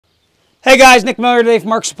Hey guys, Nick Miller today from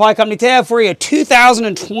Mark Supply Company. Today I have for you a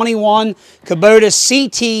 2021 Kubota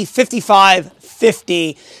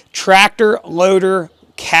CT5550 tractor loader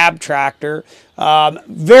cab tractor.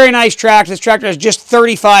 Very nice tractor. This tractor has just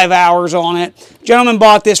 35 hours on it. Gentleman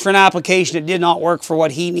bought this for an application. It did not work for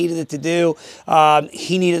what he needed it to do.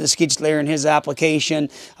 He needed the skid steer in his application.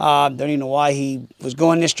 Don't even know why he was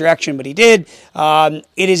going this direction, but he did.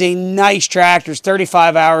 It is a nice tractor. It's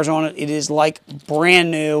 35 hours on it. It is like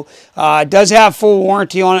brand new. It does have full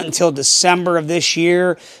warranty on it until December of this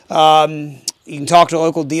year. You can talk to a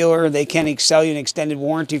local dealer. They can sell you an extended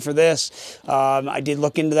warranty for this. I did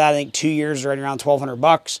look into that. I think 2 years, right around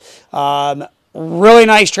 $1,200. Really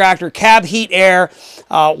nice tractor. Cab heat air.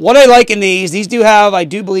 What I like in these do have, I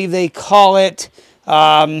do believe they call it,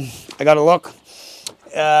 I got to look.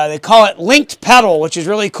 They call it linked pedal, which is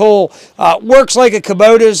really cool. Works like a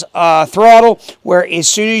Kubota's throttle, where as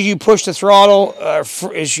soon as you push the throttle,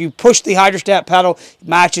 as you push the hydrostat pedal, it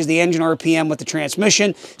matches the engine RPM with the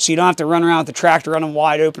transmission, so you don't have to run around with the tractor running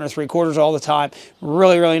wide open or 3/4 all the time.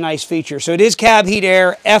 Really, really nice feature. So it is cab heat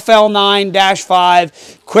air,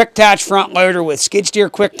 FL9-5, quick attach front loader with skid steer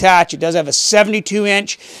quick attach. It does have a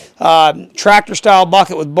 72-inch tractor style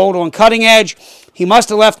bucket with bolt on cutting edge. He must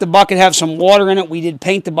have left the bucket have some water in it. We did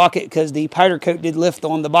paint the bucket because the powder coat did lift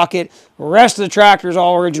on the bucket. The rest of the tractor is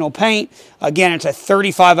all original paint. Again, it's a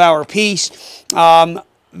 35-hour piece.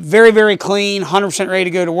 Very, very clean, 100% ready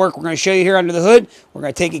to go to work. We're going to show you here under the hood. We're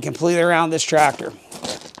going to take it completely around this tractor.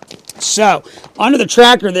 So, under the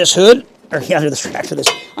tractor, this hood, under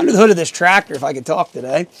the hood of this tractor, if I could talk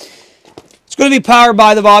today, it's going to be powered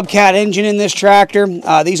by the Bobcat engine in this tractor.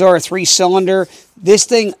 These are a 3-cylinder. This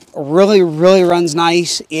thing really, really runs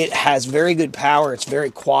nice. It has very good power. It's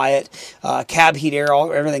very quiet. Cab heat air,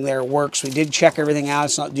 everything there works. We did check everything out.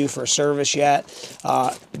 It's not due for a service yet.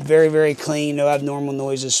 Very, very clean. No abnormal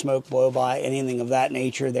noises, smoke, blow by, anything of that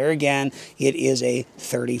nature. There again, it is a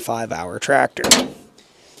 35-hour tractor.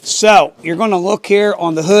 So, you're going to look here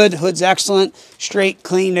on the hood. Hood's excellent. Straight,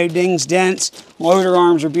 clean, no dings, dents. Loader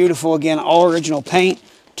arms are beautiful. Again, all original paint.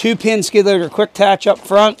 2-pin skid loader quick attach up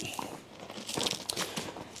front.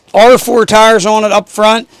 R4 tires on it up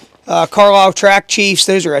front. Carlisle Track Chiefs.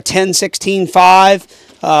 Those are a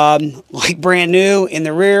 10-16-5. Like brand new. In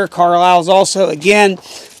the rear, Carlisle's also, again.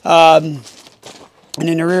 And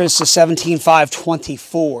in the rear, it's a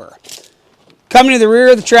 17-5-24. Coming to the rear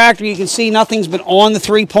of the tractor, you can see nothing's been on the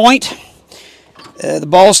 3-point. The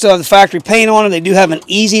balls still have the factory paint on them. They do have an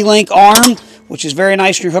Easy Link arm, which is very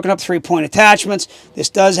nice when you're hooking up 3-point attachments. This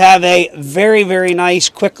does have a very, very nice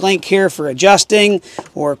quick link here for adjusting,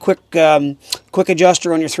 or a quick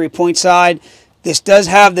adjuster on your 3-point side. This does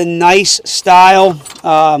have the nice style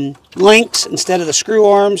links instead of the screw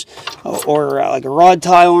arms, or like a rod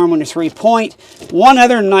tie arm on your 3-point. One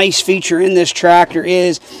other nice feature in this tractor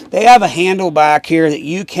is they have a handle back here that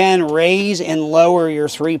you can raise and lower your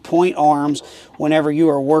 3-point arms whenever you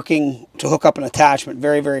are working to hook up an attachment.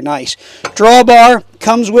 Very, very nice. Drawbar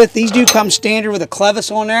comes with, these do come standard with a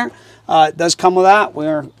clevis on there. It does come with that.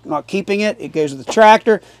 We're not keeping it. It goes with the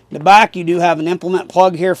tractor. In the back, you do have an implement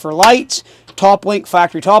plug here for lights. Top link,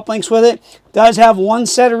 factory top links with it. Does have one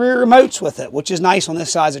set of rear remotes with it, which is nice on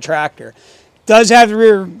this size of tractor. Does have the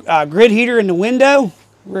rear grid heater in the window,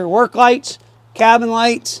 rear work lights, cabin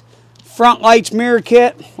lights, front lights, mirror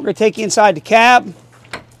kit. We're going to take you inside the cab.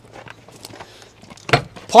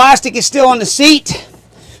 Plastic is still on the seat.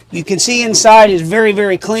 You can see inside is very,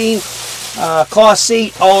 very clean. Cloth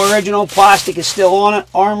seat, all original. Plastic is still on it.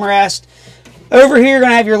 Armrest. Over here, you're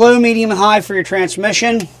going to have your low, medium, and high for your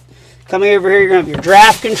transmission. Coming over here, you're going to have your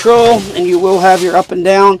draft control, and you will have your up and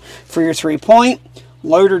down for your 3-point.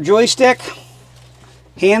 Loader joystick,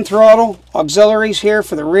 hand throttle, auxiliaries here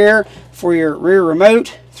for the rear, for your rear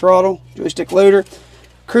remote, throttle, joystick loader.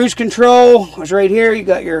 Cruise control is right here. You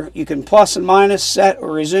got you can plus and minus, set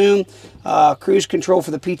or resume. Cruise control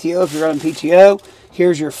for the PTO if you're running PTO.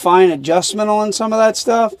 Here's your fine adjustment on some of that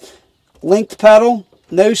stuff. Linked pedal,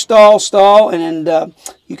 no stall, and then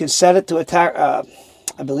you can set it to attack.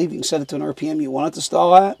 I believe you can set it to an RPM you want it to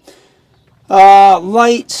stall at.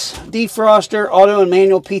 Lights, defroster, auto and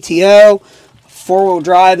manual PTO, 4-wheel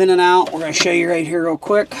drive in and out. We're going to show you right here real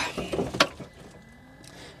quick.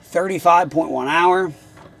 35.1 hour.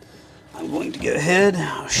 I'm going to go ahead,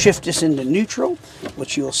 shift this into neutral,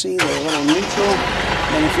 which you'll see the little neutral.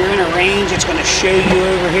 And if you're in a range, it's going to show you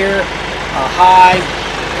over here high,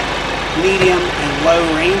 medium, and low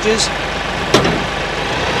ranges.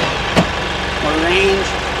 Range,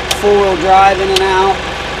 4-wheel drive in and out.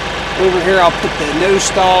 Over here I'll put the no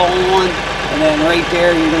stall on, and then right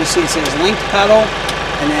there you're going to see it says linked pedal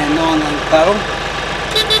and then non-linked pedal.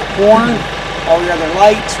 horn, all your other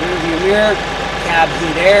lights, rear view mirror, cab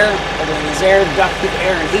heat air, everything is there, ducted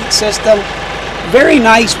air and heat system. Very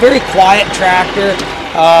nice, very quiet tractor.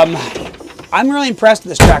 I'm really impressed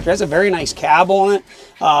with this tractor. It has a very nice cab on it,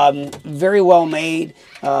 very well made,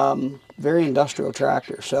 very industrial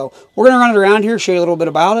tractor. So we're going to run it around here, show you a little bit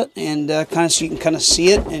about it, and so you can kind of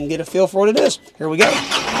see it and get a feel for what it is. Here we go.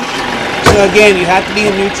 So again, you have to be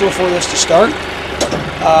in neutral for this to start.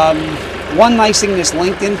 One nice thing, this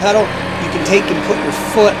linked-in pedal, you can take and put your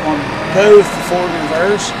foot on both the forward and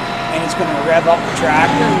reverse, and it's going to rev up the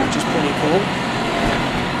tractor, which is pretty cool.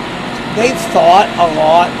 They've thought a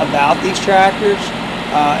lot about these tractors,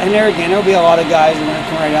 and there again, there'll be a lot of guys who are going to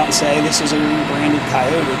come right out and say this is a rebranded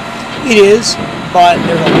Coyote. It is, but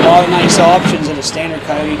there's a lot of nice options that a standard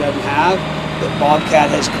Coyote doesn't have that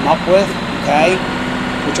Bobcat has come up with, okay,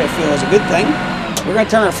 which I feel is a good thing. We're going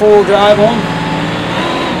to turn our four-wheel drive on,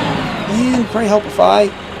 and probably help if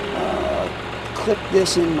I click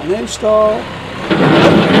this in my nose stall. There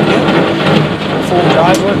we go. Four-wheel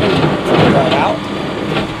drive working, four-wheel drive out.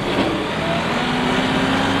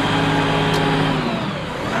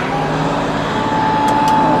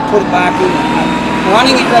 Put it back in. I'm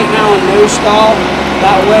running it right now in nose stall.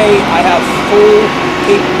 That way I have full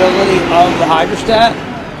capability of the Hydrostat,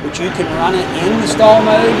 which you can run it in the stall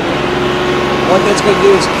mode. What that's going to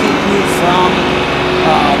do is keep you from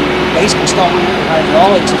basically stalling your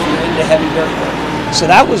hydraulics if you're into heavy dirt work. So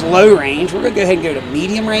that was low range. We're going to go ahead and go to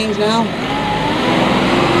medium range now.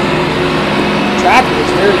 The tractor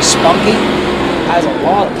is very spunky, has a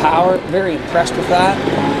lot of power. Very impressed with that.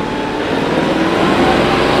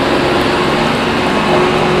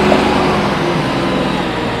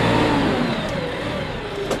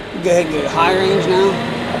 Go ahead and go to high range now.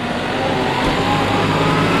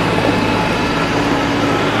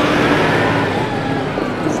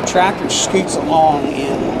 The tractor scoots along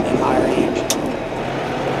in high range.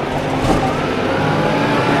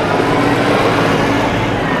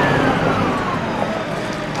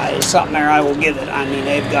 It's something there I will give it. I mean,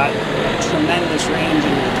 they've got tremendous range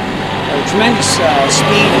and tremendous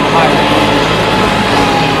speed in high range.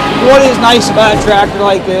 What is nice about a tractor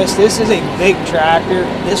like this is a big tractor.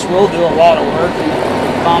 This will do a lot of work in the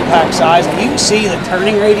compact size. And you can see the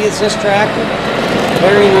turning radius of this tractor.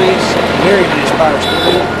 Very nice power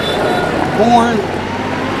steering. Horn.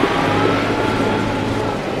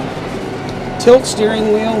 Tilt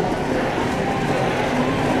steering wheel.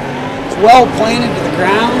 It's well planted to the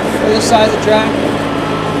ground for this side of the tractor.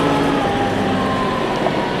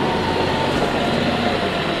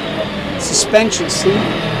 Suspension seat.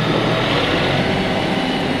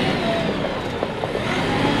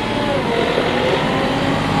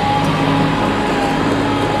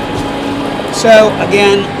 So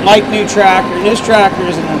again, like new tractor, and this tractor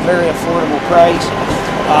is in a very affordable price.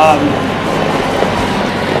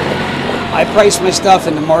 I price my stuff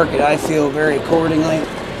in the market, I feel, very accordingly.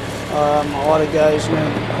 A lot of guys, you know,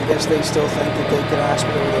 I guess they still think that they could ask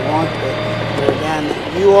whatever they want, but again,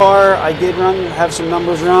 I did have some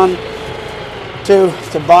numbers run to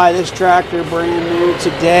buy this tractor brand new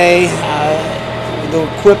today.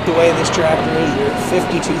 Equipped the way this tractor is, you're at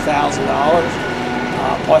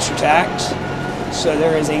 $52,000 plus your tax. So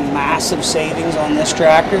there is a massive savings on this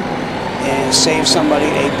tractor and saves somebody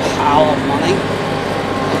a pile of money.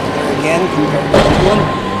 There again, compared to the one.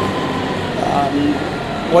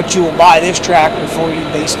 What you will buy this tractor for, you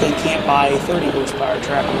basically can't buy a 30 horsepower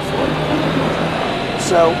tractor for.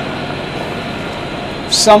 So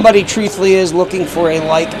if somebody truthfully is looking for a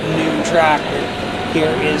like-new tractor,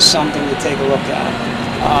 here is something to take a look at.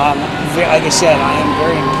 Like I said, I am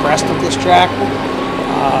very impressed with this tractor.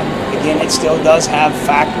 Again, it still does have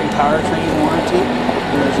factory powertrain warranty.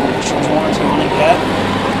 There's an emissions warranty on it yet.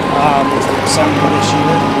 It's December this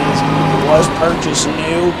year. It was purchased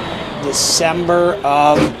new December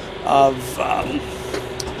of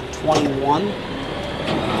 21.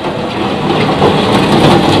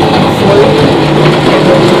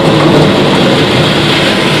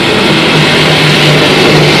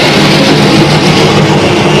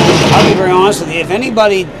 I'll be very honest with you, if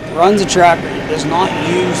anybody runs a tractor that does not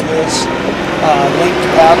use this linked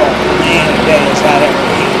pedal, man, it has had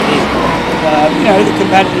everything. You know, the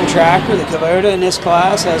competitive tractor, the Kubota in this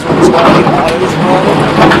class, has what's called the auto throttle,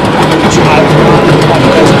 which I've run on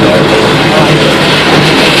this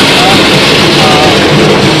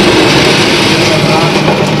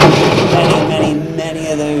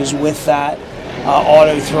many of those with that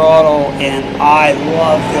auto throttle, and I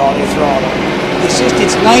love the auto throttle.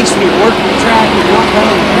 It's nice when you're working the tractor, you're not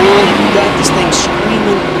running around, and you got this thing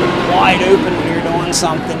screaming wide open when you're doing it. cutting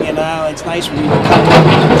something, you know. It's nice when you cut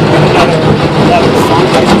another level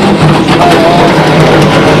function.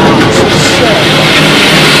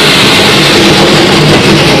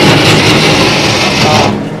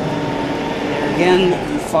 There again,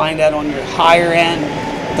 you find that on your higher end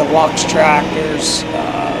deluxe tractors.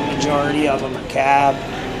 Majority of them are cab.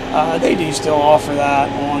 They do still offer that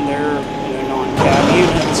on their non-cab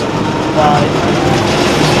units, but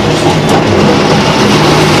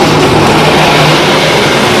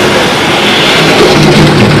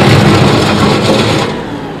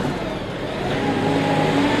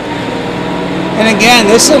and again,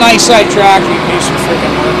 this is a nice side tractor you can do some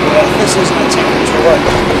freaking work with. This isn't a tinker toy.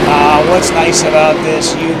 What's nice about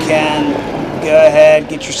this, you can go ahead,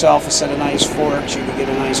 get yourself a set of nice forks. You can get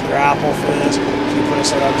a nice grapple for this. If you put a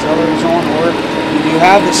set of auxiliaries on, or you do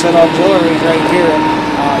have the set of auxiliaries right here, you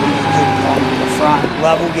can put it on the front.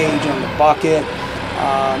 Level gauge on the bucket.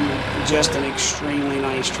 Just an extremely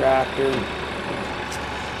nice tractor.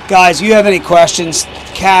 Guys, you have any questions?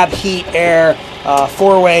 Cab, heat, air,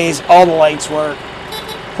 4 ways, all the lights work.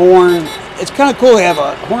 Horn. It's kind of cool. They have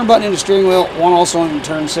a horn button in the steering wheel, one also on the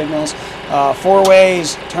turn signals. 4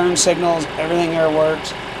 ways, turn signals, everything there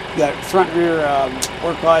works. You got front and rear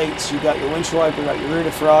work lights, you got your windshield wiper, you got your rear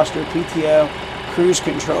defroster, PTO, cruise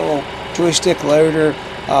control, joystick loader.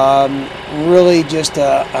 Really just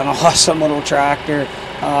an awesome little tractor.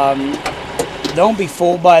 Don't be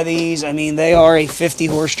fooled by these. I mean, they are a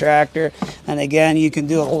 50-horse tractor, and again, you can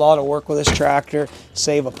do a lot of work with this tractor,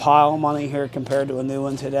 save a pile of money here compared to a new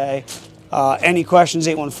one today. Any questions,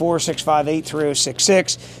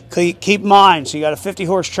 814-658-3066. Keep in mind, so you got a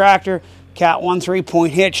 50-horse tractor, Cat 1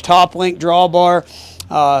 3-point hitch, top link drawbar,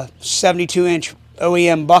 72-inch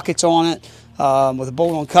OEM buckets on it, with a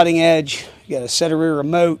bolt on cutting edge. You got a set of rear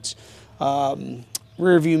remotes,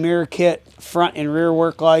 rear view mirror kit, front and rear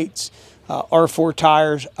work lights, R4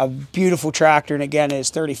 tires, a beautiful tractor, and again, it's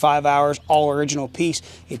 35 hours, all original piece.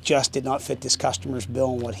 It just did not fit this customer's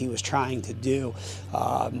bill and what he was trying to do.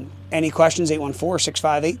 Any questions,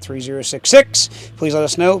 814-658-3066. Please let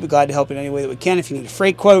us know. We'll be glad to help in any way that we can if you need a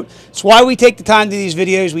freight quote. It's why we take the time to do these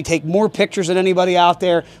videos. We take more pictures than anybody out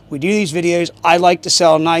there. We do these videos. I like to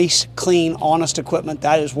sell nice, clean, honest equipment.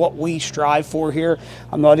 That is what we strive for here.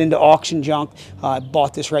 I'm not into auction junk. I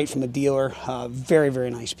bought this right from a dealer. Very, very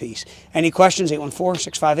nice piece. Any questions,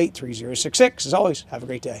 814-658-3066. As always, have a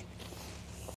great day.